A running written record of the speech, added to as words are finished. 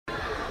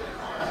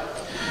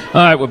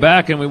All right, we're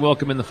back, and we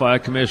welcome in the Fire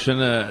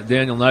Commissioner,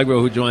 Daniel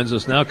Nigro, who joins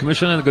us now.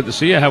 Commissioner, good to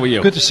see you. How are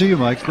you? Good to see you,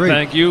 Mike. Great.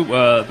 Thank you.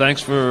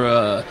 Thanks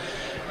for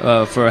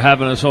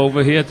having us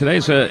over here today.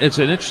 It's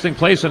an interesting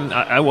place, and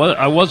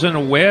I wasn't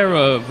aware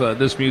of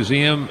this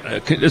museum.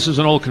 This is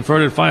an old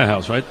converted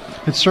firehouse, right?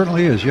 It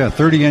certainly is, yeah,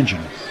 30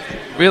 engine.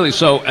 Really?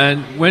 So,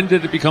 and when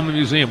did it become a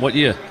museum? What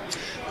year?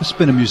 It's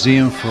been a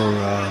museum for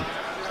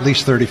at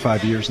least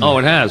 35 years now. Oh,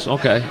 it has?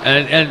 Okay.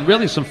 And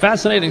really some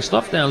fascinating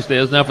stuff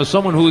downstairs. Now, for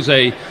someone who's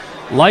a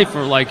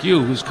lifer like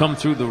you, who's come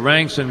through the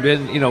ranks and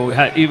been,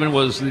 even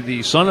was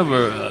the son of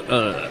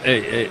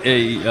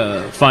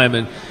a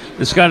fireman,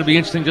 it's got to be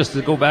interesting just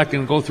to go back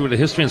and go through the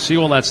history and see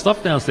all that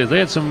stuff downstairs. They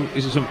had some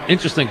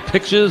interesting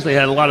pictures. They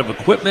had a lot of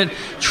equipment,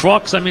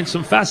 trucks. I mean,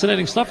 some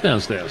fascinating stuff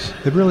downstairs.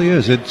 It really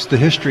is. It's the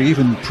history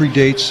even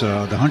predates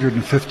the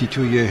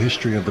 152-year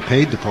history of the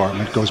paid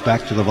department. Goes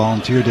back to the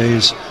volunteer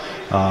days.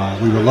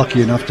 We were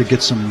lucky enough to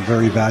get some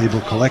very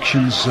valuable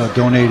collections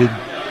donated.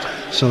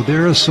 So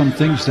there are some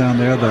things down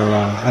there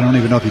that I don't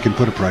even know if you can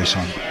put a price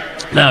on.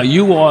 Now,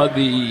 you are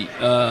the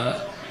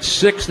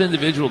sixth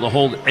individual to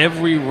hold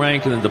every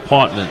rank in the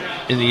department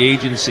in the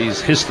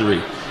agency's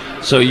history.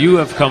 So you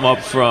have come up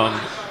from...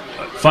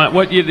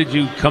 What year did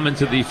you come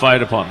into the fire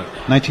department?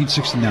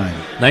 1969.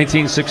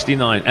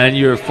 1969. And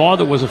your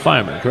father was a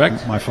fireman,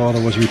 correct? My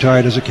father was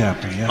retired as a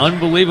captain, yes.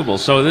 Unbelievable.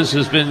 So this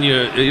has been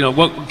your...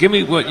 give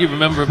me what you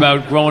remember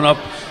about growing up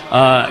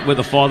with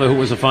a father who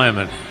was a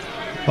fireman.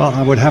 Well,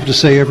 I would have to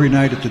say every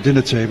night at the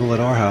dinner table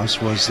at our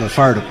house was the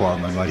fire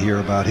department. I'd hear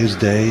about his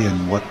day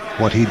and what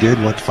he did,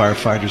 what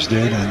firefighters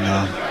did,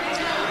 and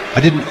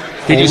I didn't.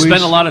 Did you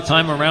spend a lot of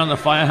time around the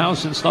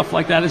firehouse and stuff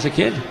like that as a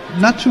kid?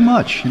 Not too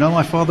much.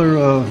 My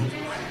father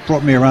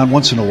brought me around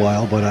once in a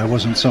while, but I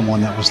wasn't someone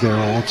that was there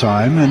all the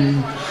time,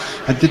 and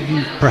I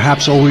didn't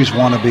perhaps always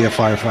want to be a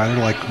firefighter.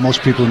 Like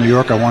most people in New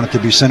York, I wanted to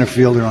be center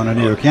fielder on the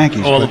New York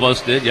Yankees. All of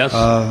us did, yes.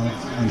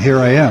 And here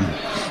I am.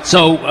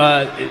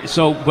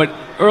 But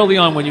early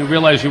on, when you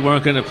realized you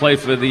weren't going to play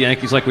for the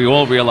Yankees like we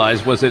all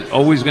realized, was it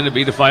always going to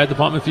be the fire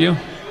department for you?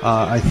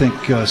 I think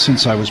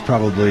since I was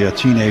probably a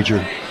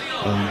teenager,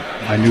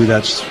 I knew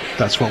that's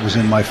what was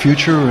in my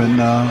future, and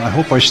I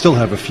hope I still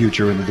have a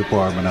future in the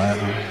department.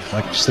 I'd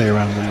like to stay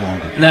around a little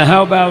longer. Now,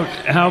 how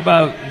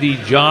about the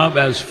job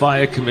as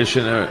fire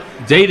commissioner?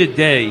 Day to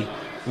day,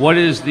 what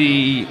are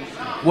the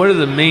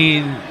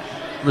main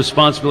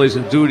responsibilities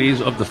and duties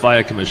of the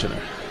fire commissioner?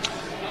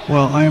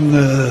 Well, I'm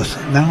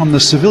the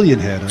civilian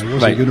head. I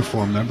was a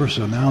uniform member,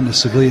 so now I'm the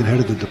civilian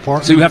head of the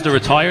department. So you have to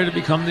retire to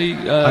become the...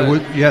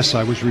 Yes,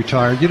 I was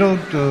retired. You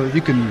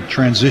can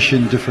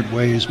transition different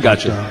ways.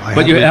 Gotcha.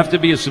 But you have to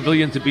be a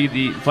civilian to be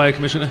the fire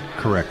commissioner?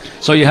 Correct.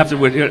 So you have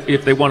to,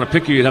 if they want to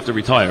pick you, you'd have to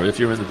retire if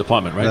you're in the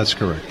department, right? That's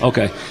correct.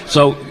 Okay.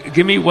 So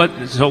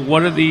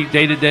what are the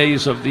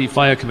day-to-days of the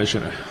fire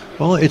commissioner?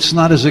 Well, it's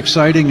not as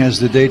exciting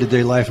as the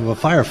day-to-day life of a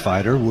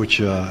firefighter,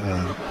 which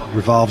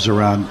revolves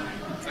around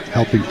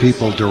helping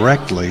people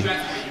directly,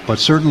 but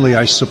certainly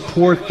I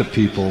support the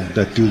people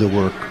that do the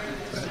work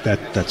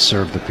that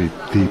serve the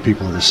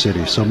people of the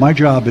city. So my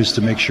job is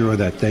to make sure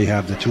that they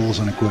have the tools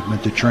and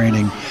equipment, the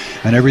training,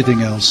 and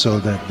everything else so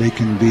that they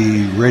can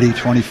be ready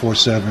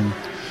 24/7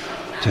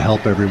 to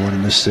help everyone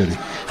in this city.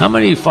 How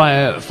many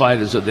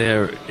firefighters are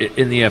there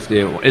in the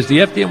FDNY? Is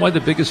the FDNY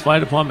the biggest fire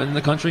department in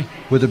the country?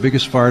 We're the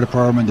biggest fire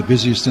department, the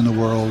busiest in the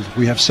world.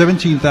 We have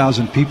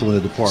 17,000 people in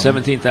the department.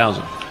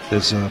 17,000.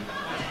 There's a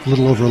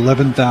little over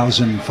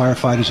 11,000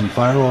 firefighters and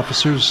fire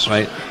officers,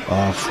 right?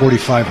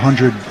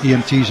 4,500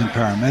 EMTs and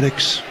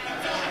paramedics,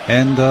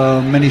 and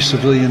many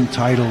civilian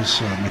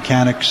titles,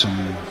 mechanics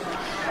and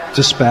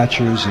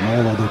dispatchers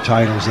and all other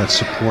titles that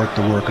support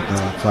the work of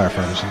the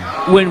firefighters.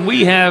 When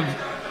we have,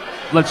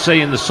 let's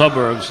say in the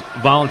suburbs,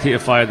 volunteer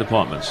fire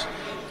departments,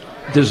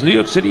 does New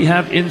York City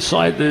have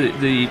inside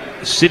the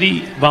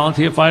city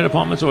volunteer fire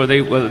departments, or are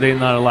they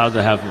not allowed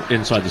to have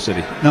inside the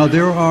city? No,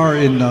 there are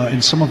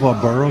in some of our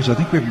boroughs. I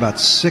think we have about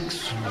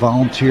 6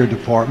 volunteer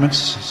departments.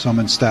 Some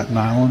in Staten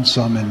Island,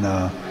 some in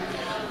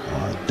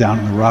down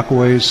in the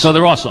Rockaways. So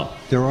there are some.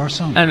 There are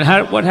some. And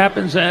what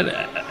happens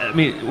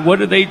what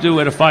do they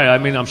do at a fire? I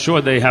mean, I'm sure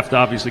they have to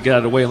obviously get out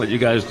of the way and let you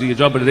guys do your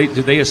job, but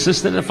do they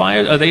assist in a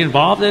fire? Are they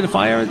involved in a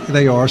fire?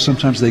 They are.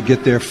 Sometimes they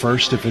get there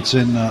first if it's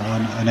in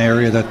an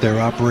area that they're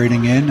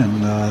operating in,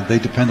 and they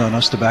depend on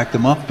us to back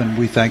them up, and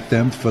we thank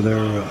them for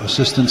their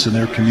assistance in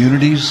their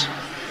communities.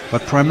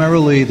 But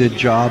primarily the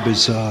job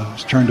is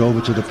turned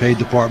over to the paid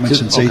department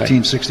since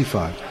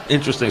 1865.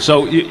 Interesting.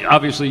 So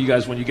obviously you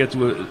guys, when you get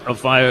to a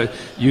fire,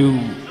 you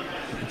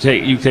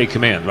take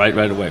command right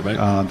away,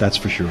 right? That's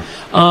for sure.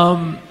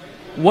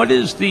 What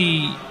is has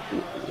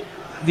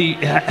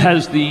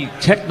the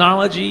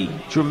technology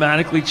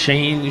dramatically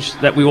changed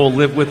that we all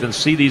live with and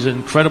see these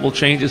incredible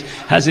changes?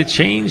 Has it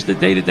changed the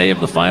day-to-day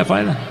of the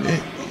firefighter?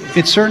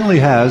 It certainly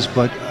has,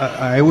 but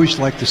I always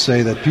like to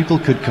say that people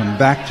could come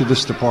back to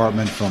this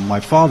department from my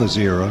father's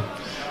era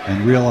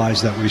and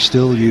realize that we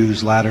still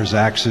use ladders,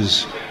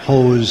 axes,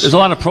 hose. There's a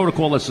lot of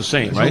protocol that's the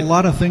same, right? There's a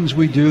lot of things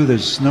we do.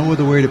 There's no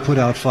other way to put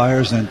out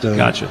fires than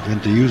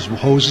to use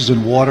hoses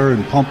and water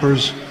and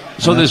pumpers.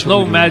 So And there's that's what no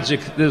we do. magic.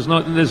 There's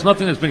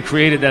nothing that's been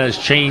created that has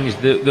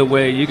changed the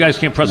way you guys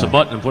can't press a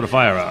button and put a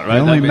fire out, right?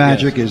 The only I mean,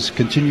 magic is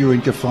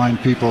continuing to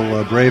find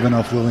people brave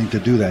enough, willing to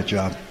do that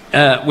job.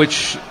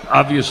 Which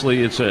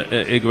obviously it's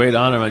a great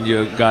honor, and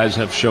you guys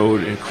have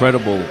showed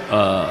incredible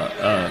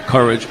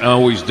courage. I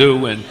always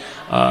do, and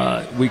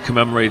we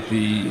commemorate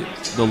the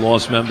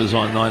lost members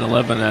on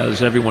 9/11,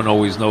 as everyone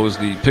always knows,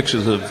 the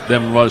pictures of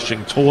them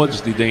rushing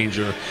towards the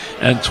danger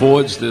and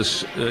towards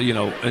this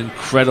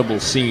incredible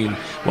scene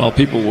while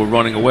people were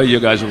running away. You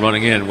guys were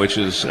running in, which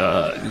is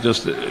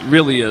just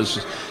really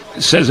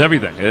says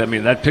everything. I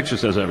mean, that picture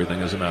says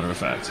everything, as a matter of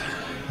fact.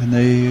 And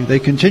they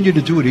continue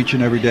to do it each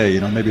and every day.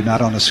 Maybe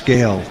not on a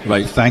scale,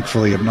 Right.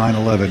 thankfully, of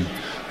 9/11,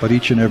 but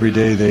each and every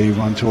day they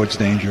run towards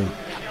danger.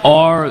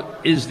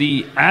 Is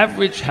the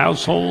average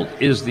household,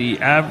 is the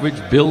average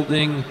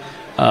building,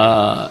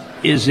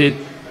 is it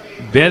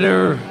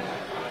better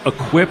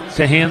equipped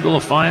to handle a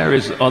fire?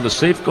 Are the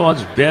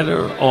safeguards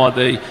better? Are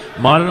they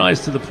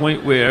modernized to the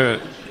point where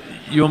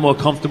you're more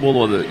comfortable,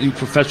 or you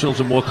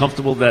professionals are more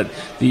comfortable that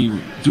the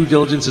due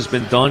diligence has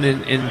been done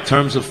in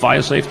terms of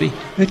fire safety?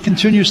 It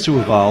continues to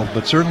evolve,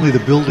 but certainly the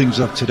buildings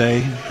of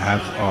today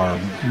are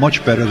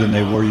much better than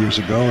they were years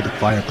ago. The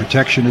fire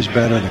protection is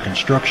better, the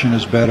construction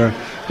is better,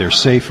 they're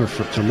safer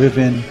to live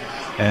in,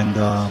 and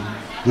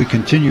we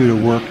continue to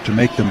work to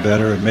make them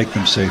better and make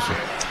them safer.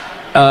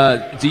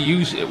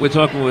 We're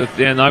talking with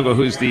Dan Nigro,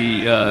 who's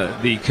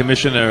the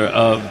commissioner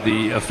of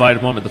the fire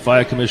department, the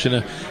fire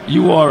commissioner.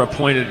 You are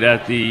appointed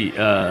at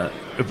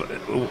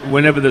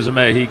whenever there's a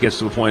mayor, he gets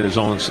to appoint his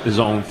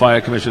own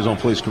fire commissioner, his own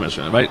police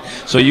commissioner, right?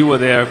 So you were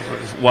there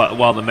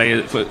while the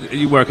mayor.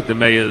 You work at the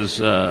mayor's,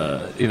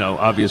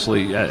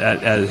 obviously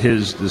at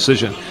his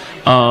decision.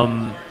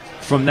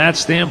 From that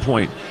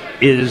standpoint,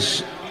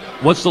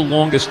 what's the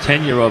longest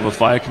tenure of a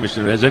fire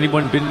commissioner? Has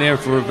anyone been there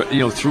for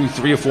through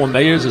 3 or 4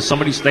 mayors? Does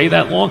somebody stay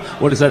that long?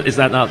 Or is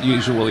that not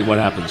usually what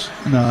happens?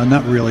 No,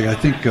 not really. I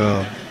think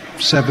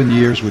 7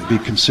 years would be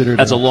considered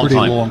That's a long pretty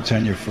time. long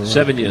tenure for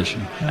 7 years.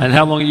 And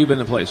how long have you been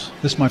in place?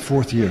 This is my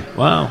 4th year.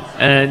 Wow.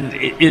 And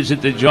is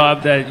it the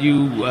job that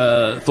you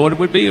thought it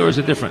would be, or is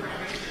it different?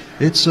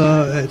 It's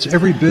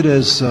every bit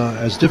as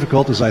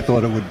difficult as I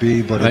thought it would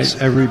be, but Right. it's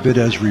every bit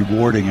as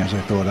rewarding as I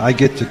thought. I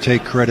get to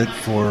take credit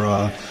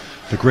for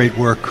the great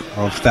work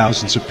of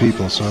thousands of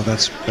people, so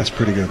that's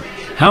pretty good.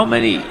 How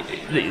many,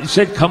 you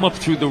said come up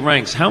through the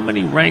ranks. How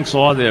many ranks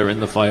are there in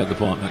the fire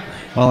department?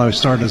 Well, I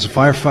started as a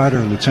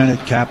firefighter,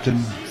 lieutenant, captain,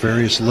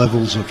 various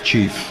levels of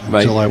chief,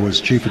 Right. until I was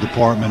chief of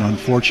department,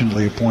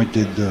 unfortunately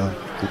appointed the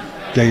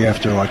day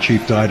after our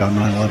chief died on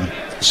 9/11.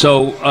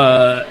 So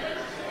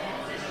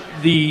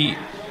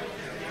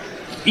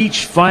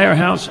each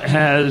firehouse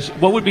has,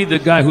 what would be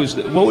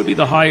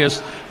the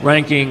highest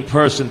ranking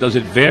person? Does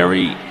it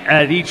vary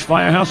at each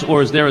firehouse,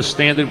 or is there a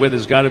standard where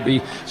there's got to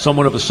be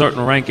someone of a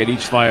certain rank at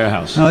each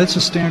firehouse? No, it's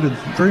a standard,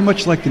 very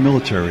much like the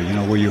military,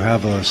 where you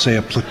have a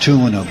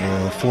platoon of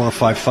 4 or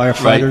 5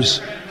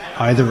 firefighters,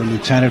 either a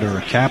lieutenant or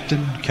a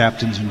captain.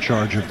 Captain's in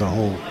charge of the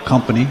whole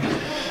company.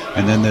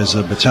 And then there's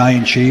a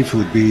battalion chief who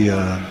would be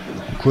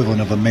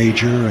equivalent of a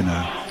major, and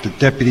the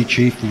deputy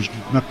chief who's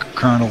a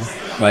colonel.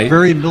 Right.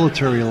 Very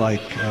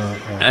military-like.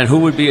 And who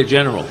would be a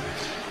general?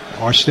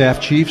 Our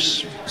staff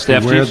chiefs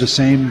Staff wear chiefs? the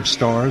same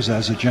stars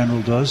as a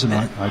general does, and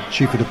our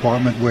chief of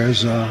department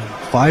wears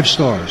 5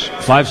 stars.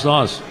 5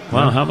 stars.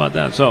 Wow, how about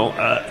that? So,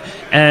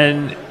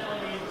 and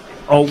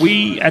are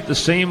we at the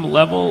same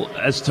level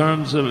as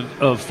terms of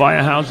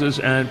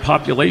firehouses and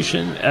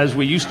population as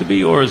we used to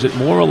be, or is it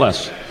more or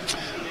less?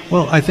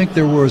 Well, I think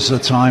there was a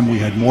time we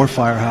had more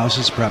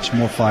firehouses, perhaps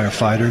more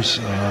firefighters.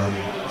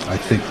 I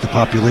think the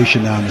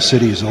population now in the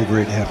city is over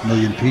 8.5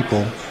 million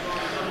people.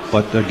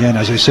 But again,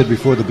 as I said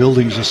before, the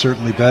buildings are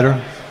certainly better.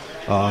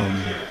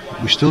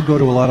 We still go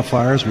to a lot of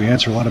fires. We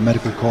answer a lot of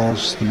medical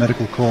calls. The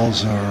medical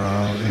calls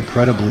are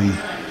incredibly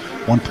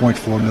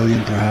 1.4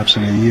 million perhaps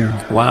in a year.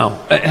 Wow.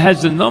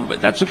 Has the number,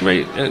 that's a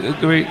great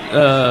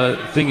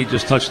thing you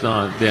just touched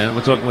on, Dan.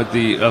 We're talking with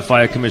the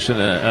fire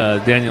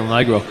commissioner, Daniel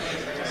Nigro.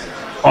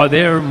 Are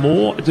there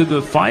more? Do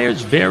the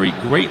fires vary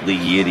greatly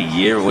year to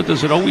year, or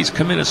does it always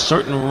come in a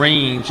certain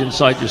range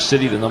inside your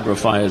city, the number of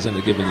fires in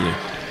a given year?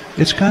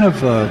 It's kind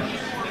of,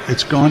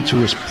 it's gone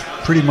to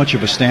pretty much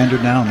of a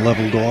standard now and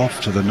leveled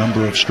off to the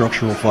number of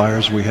structural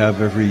fires we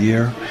have every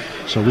year.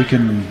 So we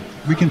can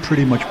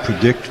pretty much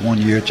predict one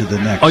year to the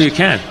next. Oh, you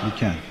can? We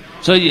can.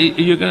 So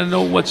you're going to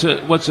know what's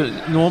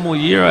a normal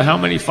year, or how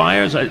many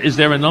fires? Is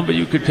there a number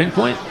you could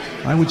pinpoint?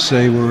 I would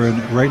say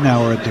right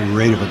now we're at the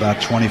rate of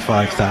about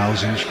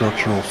 25,000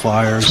 structural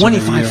fires.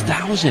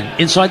 25,000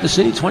 inside the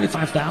city.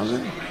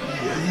 25,000.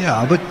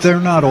 Yeah, but they're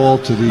not all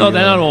to the. No,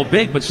 they're not all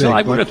big, but still,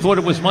 I would have but thought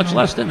it was much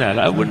less than that.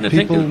 I wouldn't have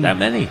think that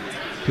many.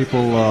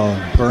 People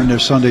burn their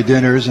Sunday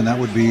dinners, and that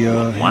would be.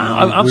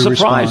 Wow, I'm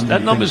surprised.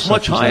 That number's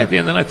much higher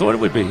than than I thought it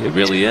would be. It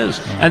really is.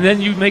 And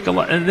then you make a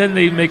lot, and then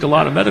they make a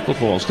lot of medical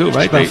calls too,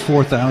 right? It's about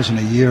 4,000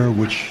 a year,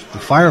 which the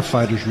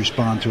firefighters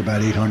respond to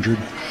about 800.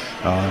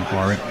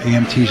 Our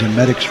EMTs and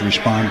medics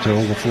respond to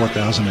over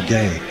 4,000 a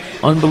day.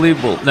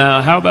 Unbelievable.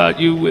 Now, how about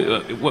you?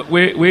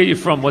 Where are you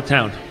from? What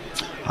town?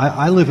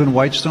 I live in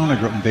Whitestone. I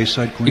grew up in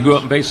Bayside, Queens. You grew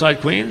up in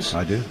Bayside, Queens?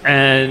 I did.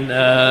 And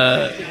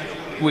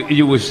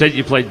you said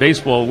you played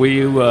baseball. Were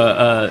you,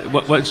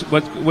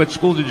 what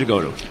school did you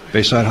go to?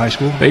 Bayside High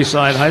School.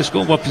 Bayside High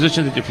School? What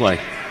position did you play?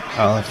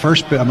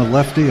 I'm a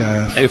lefty.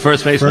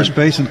 First baseman? First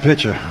base and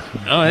pitcher.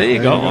 Oh, there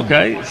you go.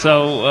 Okay.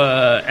 So,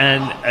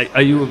 and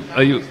are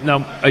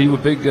you a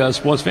big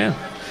sports fan?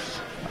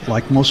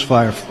 Like most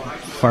fire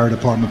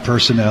department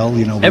personnel,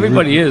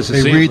 Everybody is.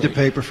 They read the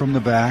paper from the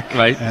back,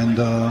 right?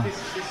 And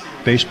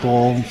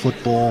baseball,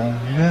 football,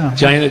 yeah.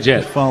 Giant or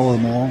Jet? Follow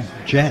them all.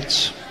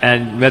 Jets.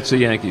 And Mets or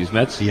Yankees?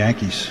 Mets? The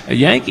Yankees. A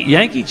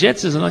Yankee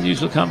Jets is an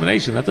unusual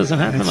combination. That doesn't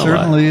happen a lot. It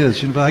certainly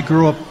is. But I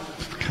grew up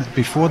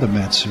before the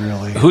Mets,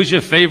 really. Who's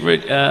your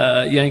favorite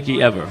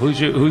Yankee ever? Who's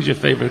your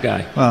favorite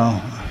guy?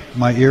 Well,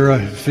 my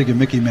era, figure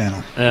Mickey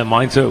Mantle.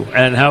 Mine too.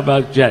 And how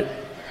about Jet?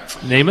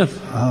 Namath?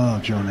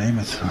 Oh, Joe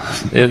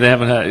Namath. They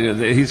haven't had.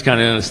 He's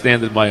kind of in a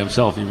standard by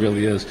himself. He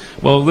really is.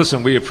 Well,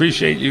 listen, we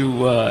appreciate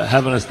you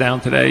having us down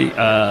today.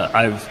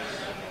 I've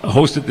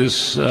hosted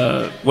this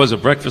was a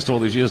breakfast all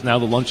these years, now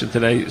the luncheon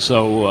today.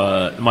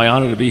 So my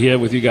honor to be here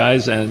with you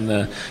guys,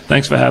 and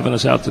thanks for having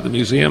us out to the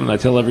museum. And I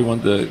tell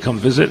everyone to come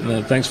visit,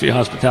 and thanks for your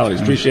hospitality.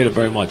 Appreciate it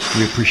very much.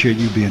 We appreciate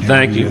you being here.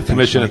 Thank you,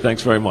 Commissioner.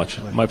 Thanks very much.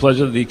 My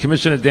pleasure. The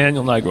Commissioner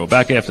Daniel Nigro.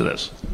 Back after this.